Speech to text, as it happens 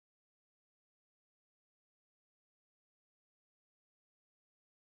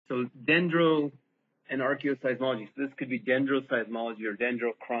So Dendro and Archeoseismology. So this could be dendroseismology or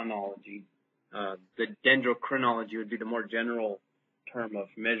dendrochronology. The dendrochronology would be the more general term of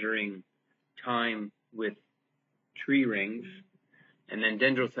measuring time with tree rings. And then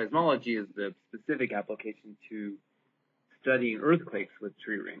dendroseismology is the specific application to studying earthquakes with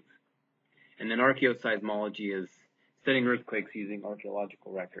tree rings. And then archeoseismology is studying earthquakes using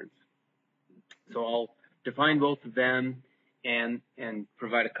archaeological records. So I'll define both of them and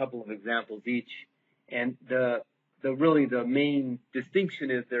provide a couple of examples each. And really the main distinction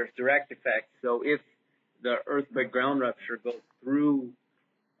is there's direct effects. So if the earthquake ground rupture goes through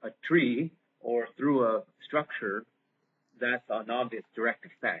a tree or through a structure, that's an obvious direct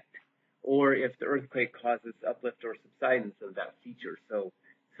effect. Or if the earthquake causes uplift or subsidence of that feature. So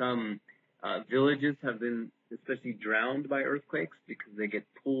some villages have been especially drowned by earthquakes because they get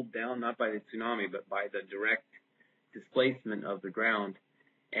pulled down, not by the tsunami, but by the direct displacement of the ground.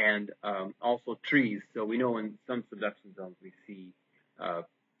 And also trees. So we know in some subduction zones we see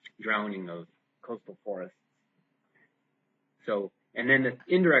drowning of coastal forests. So, and then the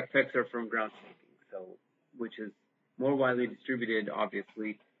indirect effects are from ground shaking, so which is more widely distributed,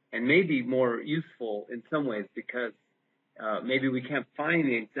 obviously, and maybe more useful in some ways because maybe we can't find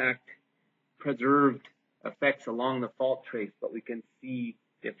the exact preserved effects along the fault trace, but we can see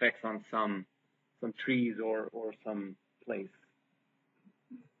the effects on some trees or some place.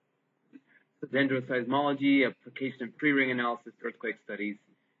 So dendroseismology, application of tree-ring analysis to earthquake studies,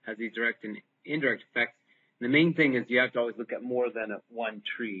 has these direct and indirect effects. And the main thing is you have to always look at more than one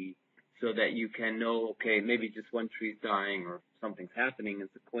tree so that you can know, okay, maybe just one tree is dying or something's happening.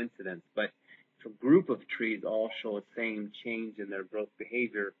 It's a coincidence. But if a group of trees all show the same change in their growth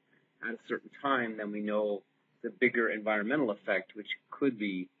behavior at a certain time, then we know the bigger environmental effect, which could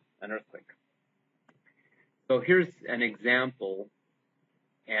be an earthquake. So here's an example.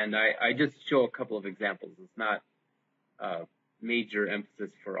 And I just show a couple of examples. It's not a major emphasis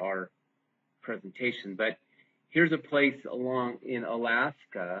for our presentation, but here's a place along in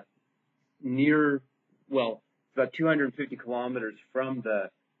Alaska near, well, about 250 kilometers from the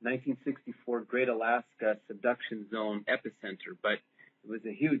 1964 Great Alaska Subduction Zone epicenter, but it was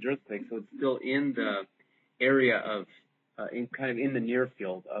a huge earthquake, so it's still in the area of, kind of in the near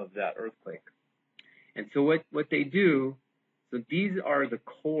field of that earthquake. And so what they do, so these are the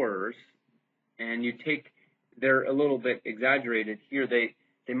cores, and you take, they're a little bit exaggerated here.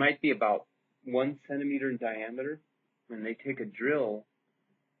 They might be about 1 centimeter in diameter, and they take a drill,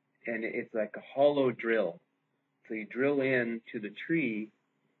 and it's like a hollow drill. So you drill into the tree,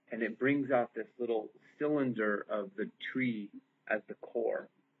 and it brings out this little cylinder of the tree as the core.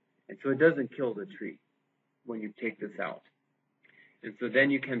 And so it doesn't kill the tree when you take this out. And so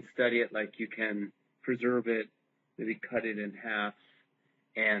then you can study it, like you can preserve it, maybe cut it in half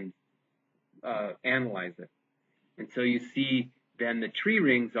and analyze it. And so you see then the tree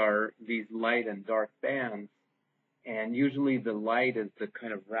rings are these light and dark bands, and usually the light is the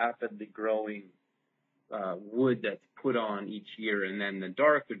kind of rapidly growing wood that's put on each year, and then the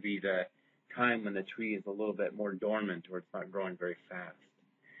dark would be the time when the tree is a little bit more dormant or it's not growing very fast.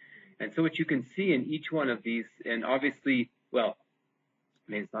 And so what you can see in each one of these, and obviously, well,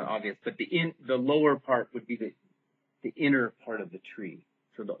 maybe it's not obvious, but the lower part would be the inner part of the tree.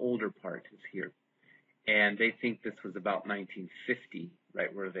 So the older part is here. And they think this was about 1950,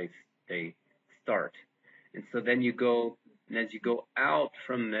 right, where they start. And so then you go, and as you go out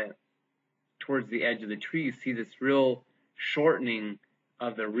from towards the edge of the tree, you see this real shortening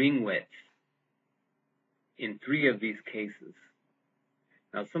of the ring width in 3 of these cases.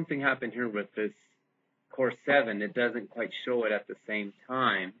 Now something happened here with this core 7. It doesn't quite show it at the same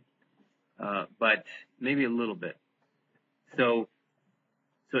time, but maybe a little bit. So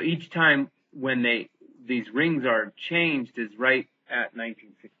each time when these rings are changed is right at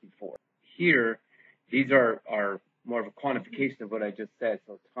 1964. Here, these are more of a quantification of what I just said.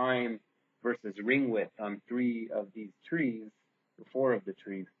 So time versus ring width on 3 of these trees, or 4 of the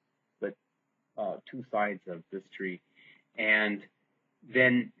trees, but 2 sides of this tree. And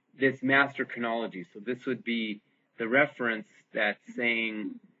then this master chronology. So this would be the reference that's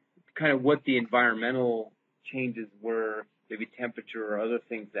saying kind of what the environmental changes were, maybe temperature or other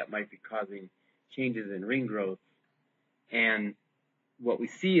things that might be causing changes in ring growth. And what we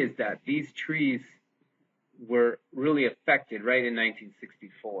see is that these trees were really affected right in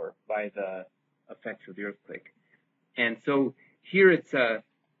 1964 by the effects of the earthquake. And so here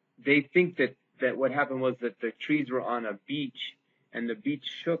they think that what happened was that the trees were on a beach, and the beach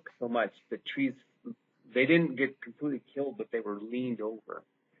shook so much that trees, they didn't get completely killed, but they were leaned over.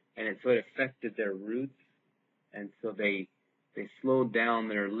 And so it affected their roots, and so they they slowed down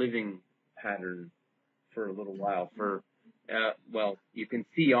their living pattern for a little while, for, well, you can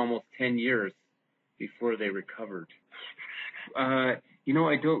see almost 10 years before they recovered.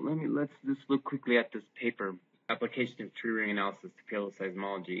 Let's just look quickly at this paper, Application of Tree Ring Analysis to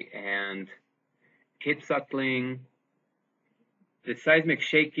Paleoseismology, and Cape Suckling. The seismic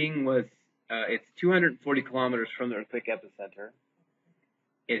shaking was, it's 240 kilometers from the earthquake epicenter.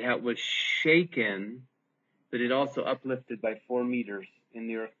 It was shaken, but it also uplifted by 4 meters in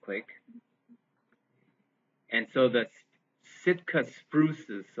the earthquake. And so the Sitka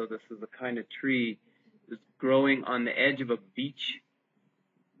spruces, so this is a kind of tree, was growing on the edge of a beach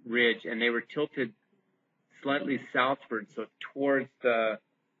ridge, and they were tilted slightly southward, so towards the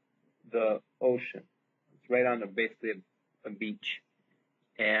ocean. It's right on basically a beach,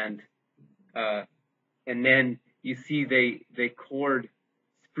 and then you see they cored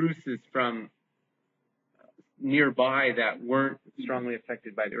spruces from nearby that weren't strongly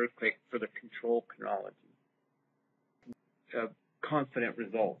affected by the earthquake for the control chronology. Confident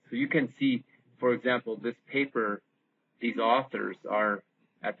results. So you can see, for example, this paper, these authors are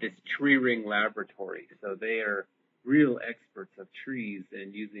at this tree ring laboratory, so they are real experts of trees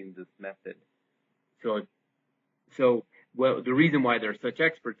and using this method. So the reason why they're such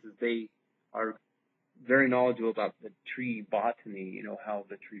experts is they are very knowledgeable about the tree botany, how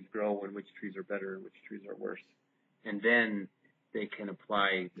the trees grow and which trees are better and which trees are worse. And then they can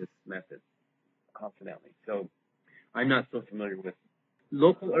apply this method confidently. So I'm not so familiar with.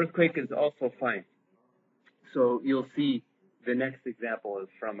 Local earthquake is also fine. So you'll see the next example is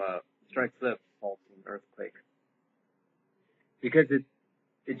from a strike-slip faulting earthquake. Because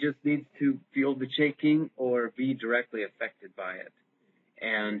it just needs to feel the shaking or be directly affected by it.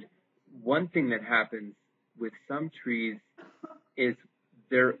 And one thing that happens with some trees is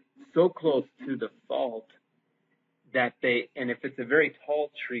they're so close to the fault that and if it's a very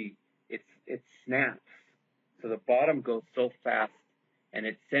tall tree, it snaps. So the bottom goes so fast and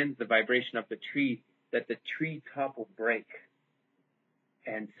it sends the vibration up the tree that the tree top will break.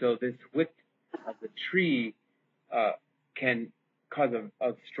 And so this width of the tree can cause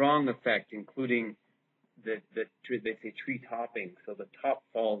a strong effect, including they say tree topping, so the top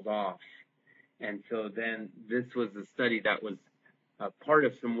falls off. And so then this was a study that was part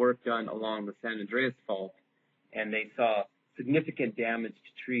of some work done along the San Andreas Fault, and they saw significant damage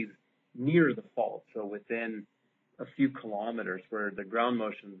to trees near the fault, so within a few kilometers, where the ground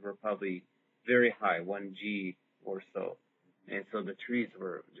motions were probably very high, 1G or so. And so the trees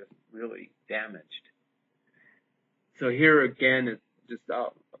were just really damaged. So here again, it's just,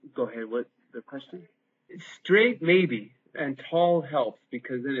 go ahead, what's the question? Straight, maybe, and tall helps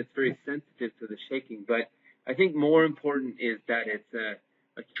because then it's very sensitive to the shaking. But I think more important is that it's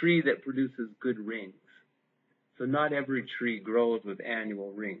a tree that produces good rings. So not every tree grows with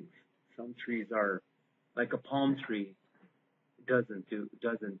annual rings. Some trees are, like a palm tree, doesn't do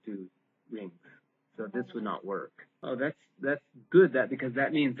rings. So this would not work. Oh, that's good, because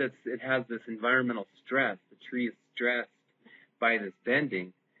that means that it has this environmental stress. The tree is stressed by this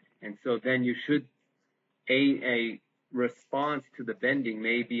bending, and so then you should a response to the bending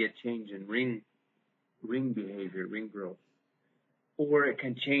may be a change in ring behavior, ring growth, or it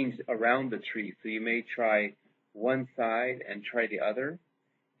can change around the tree. So you may try one side and try the other,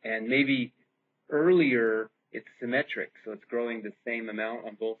 and maybe earlier it's symmetric, so it's growing the same amount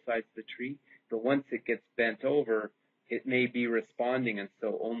on both sides of the tree. But once it gets bent over, it may be responding, and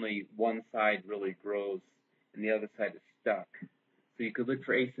so only one side really grows and the other side is stuck. So you could look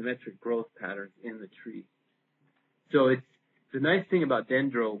for asymmetric growth patterns in the tree. So the nice thing about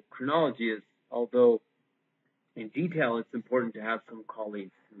dendrochronology is, although in detail it's important to have some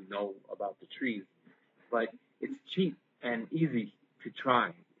colleagues who know about the trees, but it's cheap and easy to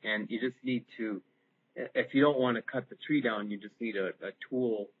try. And you just need to, if you don't want to cut the tree down, you just need a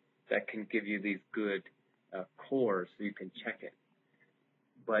tool that can give you these good cores so you can check it.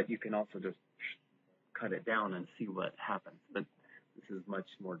 But you can also just cut it down and see what happens. But this is much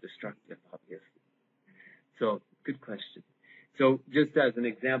more destructive, obviously. So, good question. So, just as an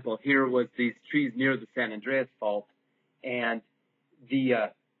example, here was these trees near the San Andreas Fault, and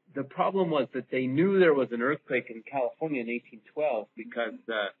the problem was that they knew there was an earthquake in California in 1812 because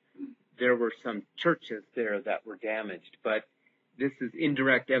there were some churches there that were damaged, but this is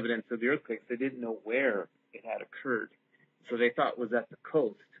indirect evidence of the earthquakes. They didn't know where it had occurred, so they thought it was at the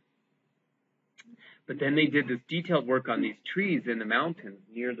coast. But then they did this detailed work on these trees in the mountains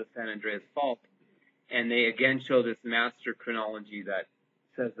near the San Andreas Fault, and they again show this master chronology that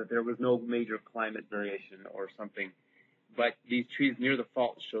says that there was no major climate variation or something, but these trees near the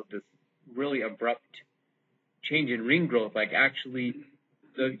fault showed this really abrupt change in ring growth. Like actually,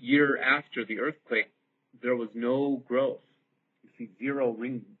 the year after the earthquake, there was no growth. You see zero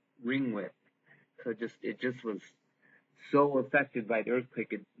ring width. So it just was so affected by the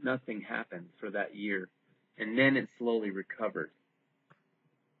earthquake, nothing happened for that year, and then it slowly recovered.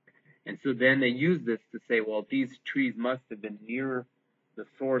 And so then they used this to say, well, these trees must have been near the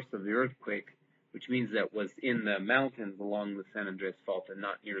source of the earthquake, which means that was in the mountains along the San Andreas Fault and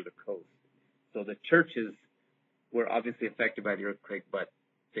not near the coast. So the churches were obviously affected by the earthquake, but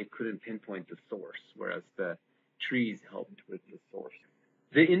they couldn't pinpoint the source, whereas the trees helped with the source.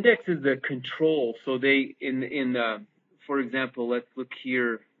 The index is the control. So they, for example, let's look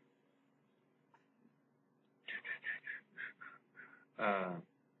here.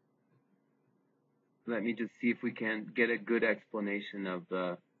 Let me just see if we can get a good explanation of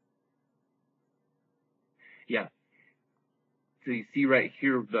the, yeah. So you see right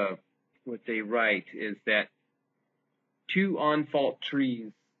here, what they write is that 2 on-fault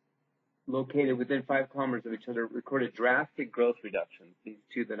trees located within 5 kilometers of each other recorded drastic growth reductions, these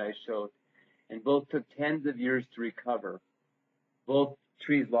 2 that I showed, and both took tens of years to recover. Both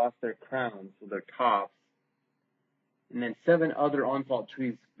trees lost their crowns, so their tops, and then 7 other on-fault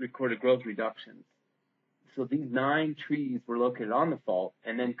trees recorded growth reductions. So these 9 trees were located on the fault,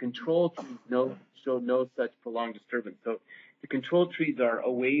 and then control trees showed no such prolonged disturbance. So the control trees are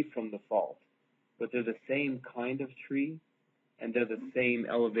away from the fault, but they're the same kind of tree, and they're the same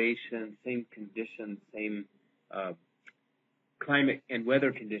elevation, same conditions, same climate and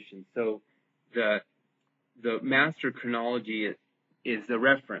weather conditions. So the master chronology is the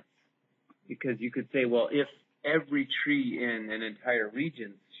reference, because you could say, well, if every tree in an entire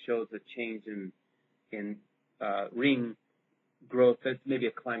region shows a change in ring growth, that's maybe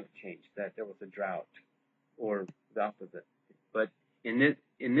a climate change, that there was a drought, or the opposite. But in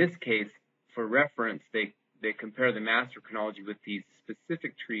this case, for reference, they compare the master chronology with these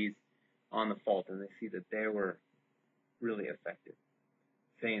specific trees on the fault, and they see that they were really affected,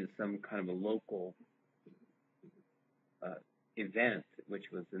 saying some kind of a local event, which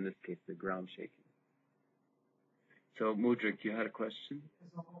was in this case the ground shaking. So Mudrik, you had a question?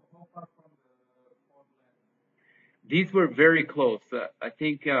 These were very close. I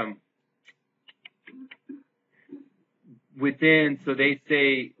think within, so they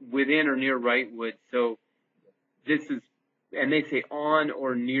say within or near Wrightwood. So this is, and they say on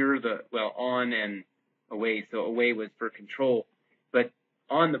or near on and away. So away was for control, but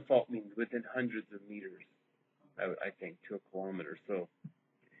on the fault means within hundreds of meters, I think, to a kilometer. So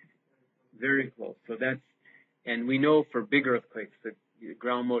very close. So that's, and we know for big earthquakes that the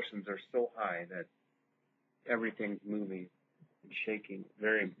ground motions are so high that everything's moving and shaking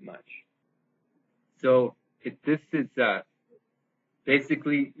very much. So this is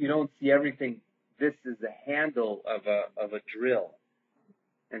basically, you don't see everything. This is the handle of a drill,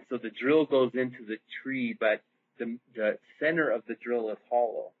 and so the drill goes into the tree, but the center of the drill is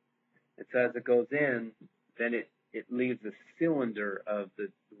hollow, and so as it goes in, then it leaves a cylinder of the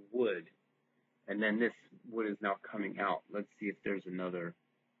wood, and then this wood is now coming out. Let's see if there's another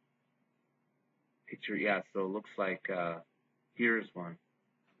picture. Yeah, so it looks like here's one.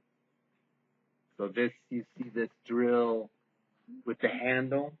 So this, you see this drill with the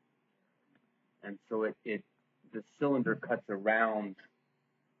handle, and so the cylinder cuts around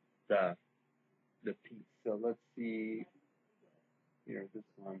the piece. So let's see here, this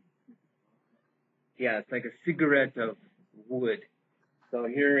one. Yeah, it's like a cigarette of wood. So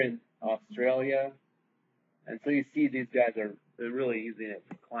here in Australia, and so you see these guys they're really using it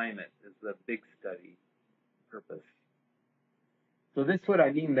for climate as a big study purpose. So this is what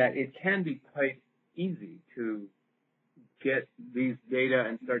I mean, that it can be quite easy to get these data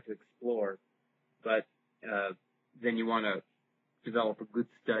and start to explore, but then you want to develop a good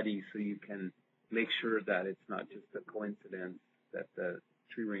study so you can make sure that it's not just a coincidence that the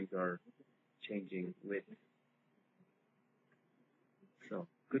tree rings are changing with. So,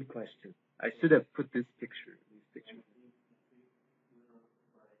 good question. I should have put these pictures.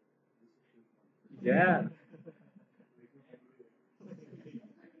 Yeah.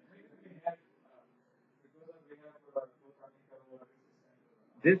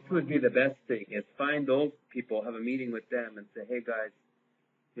 This would be the best thing, is find those people, have a meeting with them and say, hey guys,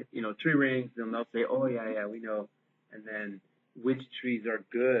 tree rings, and they'll say, oh yeah, we know. And then which trees are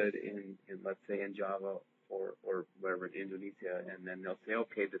good in let's say in Java or wherever in Indonesia, and then they'll say,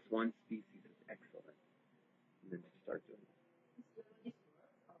 okay, this one species is excellent. And then start doing it.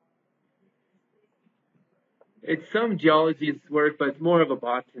 It's some geology's work, but it's more of a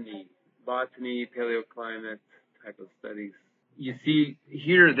botany, paleoclimate type of studies. You see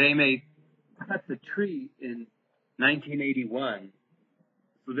here, they may cut the tree in 1981.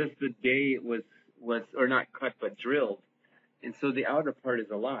 So this is the day it was, or not cut, but drilled. And so the outer part is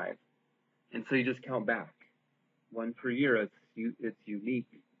alive. And so you just count back. One per year, it's unique.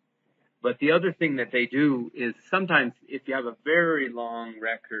 But the other thing that they do is sometimes if you have a very long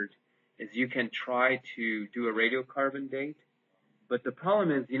record, is you can try to do a radiocarbon date. But the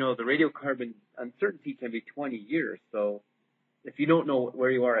problem is, the radiocarbon uncertainty can be 20 years. So if you don't know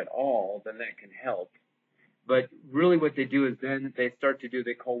where you are at all, then that can help. But really what they do is then they start to do,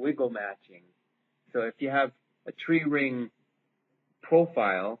 they call wiggle matching. So if you have a tree ring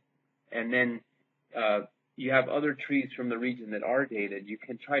profile and then you have other trees from the region that are dated, you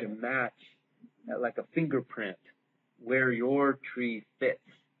can try to match like a fingerprint where your tree fits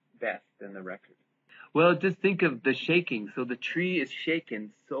best in the record. Well, just think of the shaking. So the tree is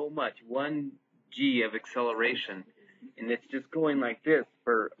shaken so much, 1 G of acceleration, and it's just going like this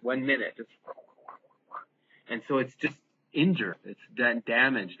for 1 minute. And so it's just injured. It's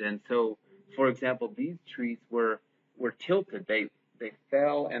damaged. And so, for example, these trees were tilted. They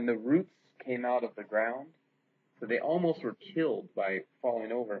fell and the roots came out of the ground. So they almost were killed by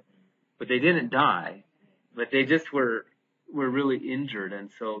falling over. But they didn't die. But they just were really injured.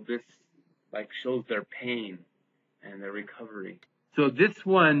 And so this shows their pain and their recovery. So this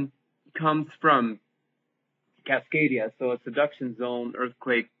one comes from Cascadia. So a subduction zone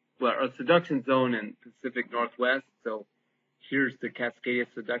earthquake, a subduction zone in Pacific Northwest. So here's the Cascadia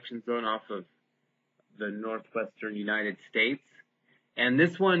subduction zone off of the northwestern United States. And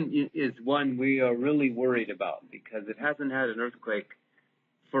this one is one we are really worried about because it hasn't had an earthquake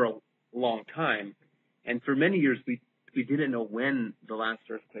for a long time. And for many years, we didn't know when the last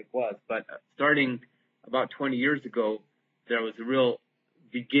earthquake was. But starting about 20 years ago, there was a real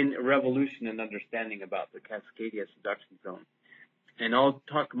revolution in understanding about the Cascadia subduction zone. And I'll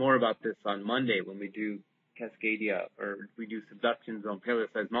talk more about this on Monday when we do Cascadia, or we do subduction zone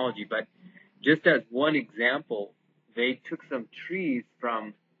paleoseismology. But just as one example, they took some trees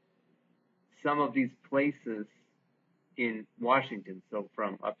from some of these places in Washington, so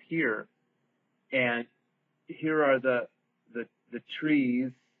from up here, and here are the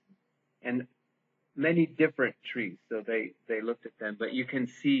trees, and many different trees. So they looked at them, but you can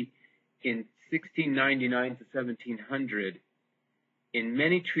see in 1699 to 1700, in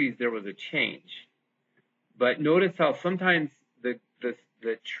many trees there was a change. But notice how sometimes the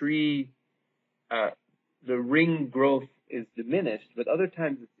tree, the ring growth is diminished, but other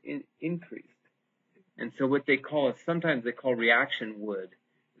times it's increased. And so what they call is, sometimes they call reaction wood,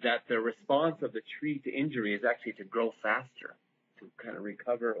 that the response of the tree to injury is actually to grow faster, to kind of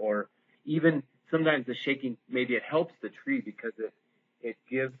recover, or even sometimes the shaking, maybe it helps the tree because it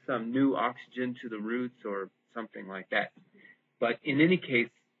gives some new oxygen to the roots or something like that. But in any case,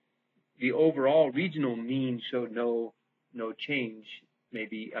 the overall regional mean showed no change,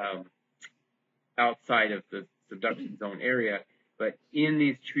 maybe outside of the subduction zone area, but in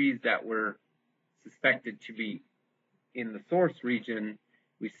these trees that were suspected to be in the source region,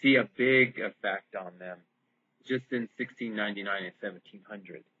 we see a big effect on them just in 1699 and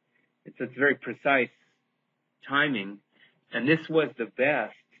 1700. And so it's very precise timing, and this was the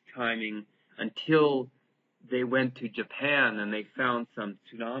best timing until they went to Japan and they found some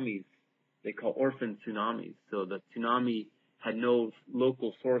tsunamis they call orphan tsunamis. So the tsunami had no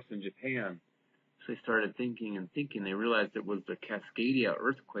local source in Japan. So they started thinking and thinking. They realized it was the Cascadia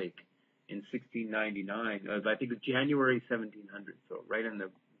earthquake in 1699. I think it was January 1700, so right in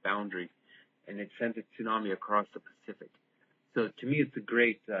the boundary. And it sent a tsunami across the Pacific. So to me, it's a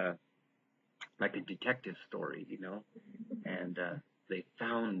great, like a detective story, and they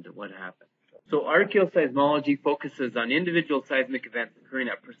found what happened. So archeoseismology focuses on individual seismic events occurring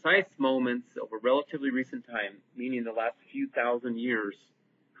at precise moments over relatively recent time, meaning the last few thousand years,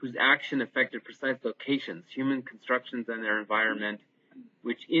 whose action affected precise locations, human constructions, and their environment,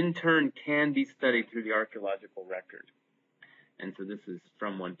 which in turn can be studied through the archaeological record. And so this is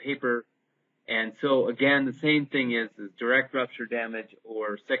from one paper. And so again, the same thing is direct rupture damage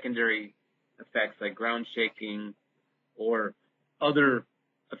or secondary effects like ground shaking or other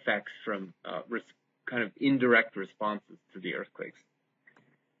effects from kind of indirect responses to the earthquakes.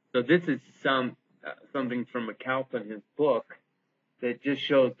 So this is something from McAlpin, his book, that just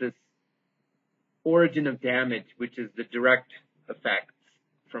shows this origin of damage, which is the direct effects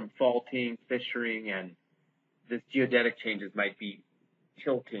from faulting, fissuring, and this geodetic changes might be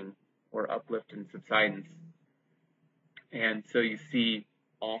tilting or uplift and subsidence. And so you see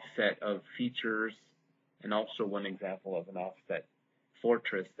offset of features, and also one example of an offset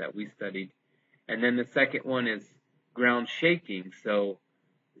fortress that we studied. And then the second one is ground shaking. So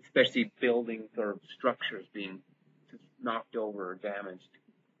especially buildings or structures being just knocked over or damaged.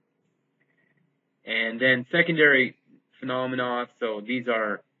 And then secondary phenomena, so these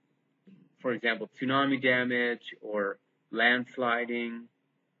are, for example, tsunami damage or landsliding,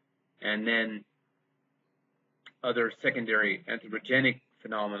 and then other secondary anthropogenic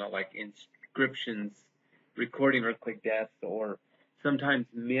phenomena like inscriptions recording earthquake deaths, or sometimes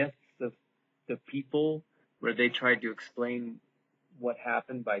myths of the people where they tried to explain what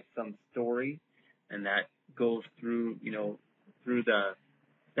happened by some story, and that goes through, through the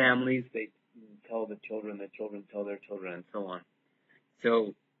families. They tell the children tell their children, and so on.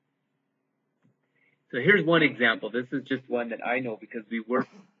 So here's one example. This is just one that I know because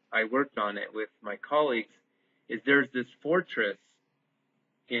I worked on it with my colleagues. Is there's this fortress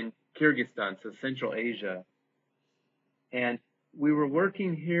in Kyrgyzstan, so Central Asia, and we were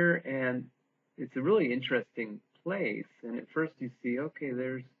working here, and it's a really interesting place. And at first you see, okay,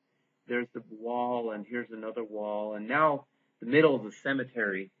 there's the wall, and here's another wall, and now the middle is a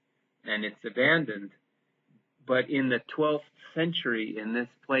cemetery, and it's abandoned. But in the 12th century, in this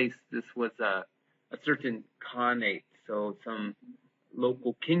place, this was a certain khanate, so some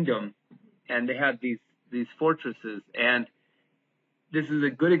local kingdom, and they had these fortresses. And this is a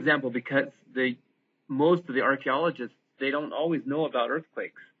good example because most of the archaeologists, they don't always know about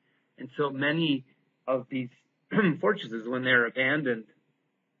earthquakes. And so many of these fortresses, when they're abandoned,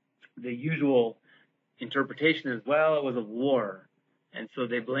 the usual interpretation is, well, it was a war. And so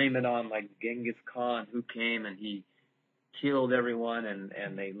they blame it on like Genghis Khan, who came and he killed everyone,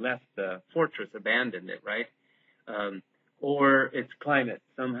 and they left the fortress, abandoned it, right? Or it's climate.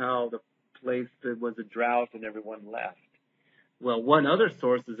 Somehow the place, there was a drought and everyone left. Well, one other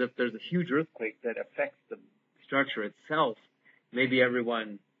source is if there's a huge earthquake that affects the structure itself, maybe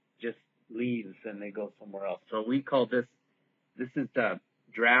everyone just leaves and they go somewhere else. So we call this is the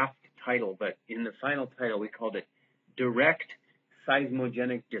draft title, but in the final title we called it Direct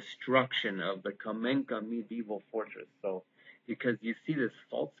Seismogenic Destruction of the Kamenka Medieval Fortress. So because you see this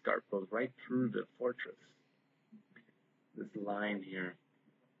fault scarp goes right through the fortress, this line here.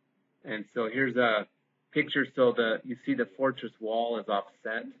 And so here's a picture. So you see the fortress wall is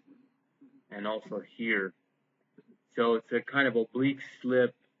offset, and also here. So it's a kind of oblique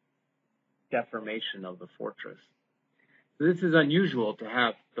slip deformation of the fortress. So this is unusual to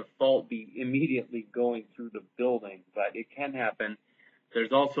have the fault be immediately going through the building, but it can happen.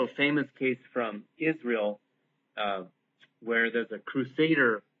 There's also a famous case from Israel where there's a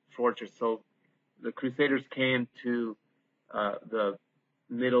Crusader fortress. So the Crusaders came to the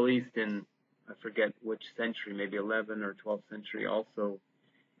Middle East in, I forget which century, maybe 11th or 12th century also,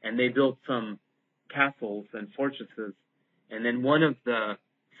 and they built some castles and fortresses, and then one of the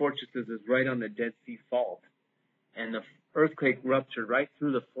fortresses is right on the Dead Sea Fault, and the earthquake ruptured right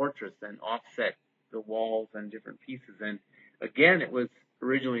through the fortress and offset the walls and different pieces. And again, it was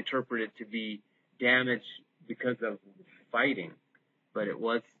originally interpreted to be damage because of fighting, but it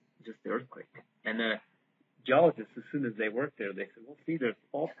was just the earthquake. And the geologists, as soon as they worked there, they said, well, see, there's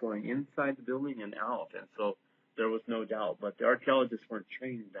faults going inside the building and out. And so there was no doubt, but the archaeologists weren't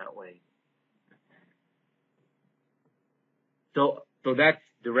trained that way. So that's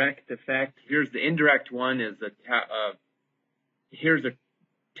direct effect. Here's the indirect one, is here's a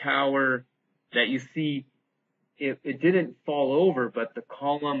tower that you see, it didn't fall over, but the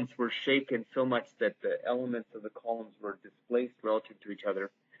columns were shaken so much that the elements of the columns were displaced relative to each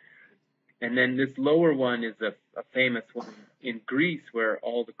other. And then this lower one is a famous one in Greece where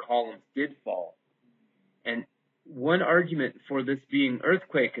all the columns did fall. And one argument for this being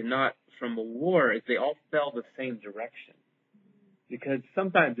earthquake and not from a war is they all fell the same direction. Because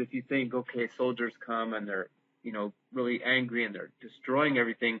sometimes if you think, okay, soldiers come and they're, really angry and they're destroying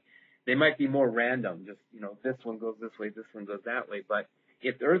everything, they might be more random. Just, this one goes this way, this one goes that way. But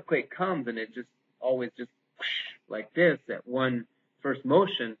if the earthquake comes and it just always just like this at one first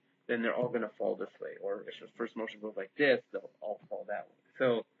motion, then they're all going to fall this way. Or if the first motion goes like this, they'll all fall that way.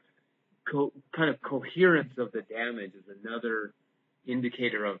 So kind of coherence of the damage is another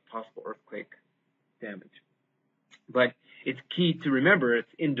indicator of possible earthquake damage. But it's key to remember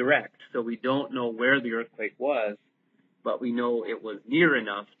it's indirect, so we don't know where the earthquake was, but we know it was near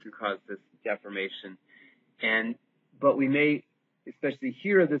enough to cause this deformation. But we may, especially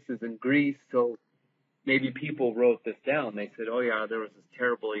here, this is in Greece, so maybe people wrote this down. They said, oh yeah, there was this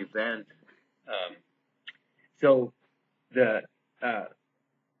terrible event. So this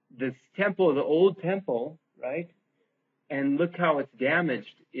temple, the old temple, right? And look how it's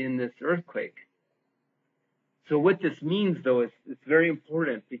damaged in this earthquake. So what this means, though, is it's very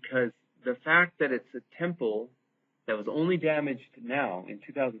important, because the fact that it's a temple that was only damaged now in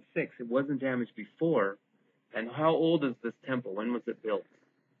 2006. It wasn't damaged before. And how old is this temple? When was it built?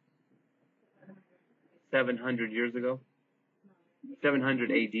 700 years ago?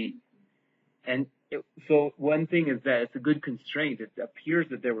 700 AD. And so one thing is that it's a good constraint. It appears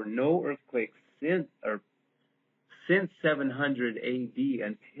that there were no earthquakes since 700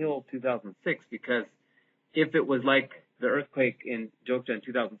 AD until 2006, because if it was like the earthquake in Jogja in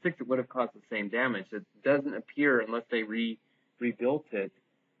 2006, it would have caused the same damage. It doesn't appear unless they rebuilt it.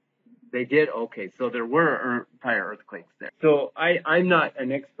 They did, okay, so there were prior earthquakes there. So I'm not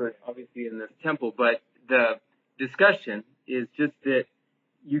an expert, obviously, in this temple, but the discussion is just that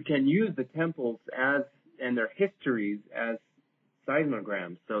you can use the temples and their histories as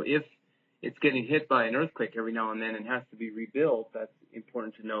seismograms. So if it's getting hit by an earthquake every now and then and has to be rebuilt, that's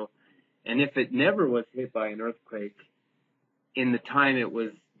important to know. And if it never was hit by an earthquake in the time it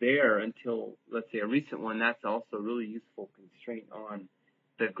was there until, let's say, a recent one, that's also a really useful constraint on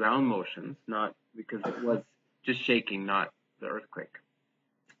the ground motions, not because it was just shaking, not the earthquake.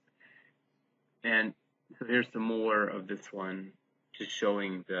 And so here's some more of this one, just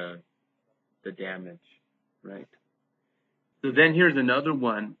showing the damage, right? So then here's another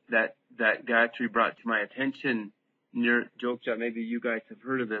one that Gayatri brought to my attention near Jogja. Maybe you guys have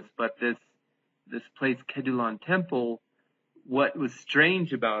heard of this, but this place, Kedulan Temple, what was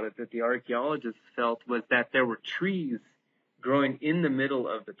strange about it that the archaeologists felt was that there were trees growing in the middle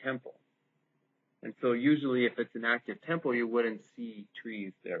of the temple. And so usually if it's an active temple, you wouldn't see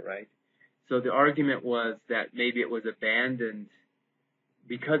trees there, right? So the argument was that maybe it was abandoned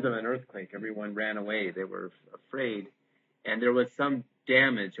because of an earthquake. Everyone ran away. They were afraid. And there was some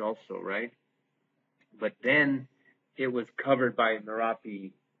damage also, right? But then it was covered by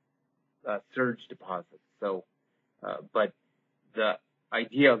Merapi surge deposits. So, but the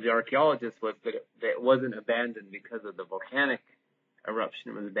idea of the archaeologists was that it wasn't abandoned because of the volcanic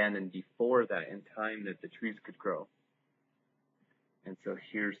eruption. It was abandoned before that, in time that the trees could grow. And so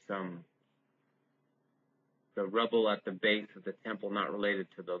here's the rubble at the base of the temple, not related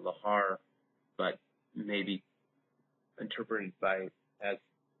to the lahar, but maybe interpreted as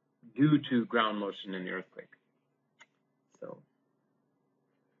due to ground motion in the earthquake.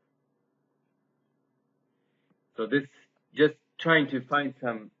 So this, just trying to find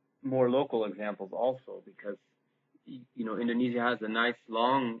some more local examples also, because Indonesia has a nice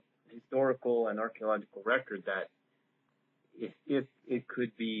long historical and archaeological record that, if it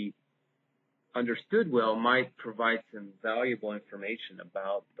could be understood well, might provide some valuable information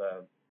about the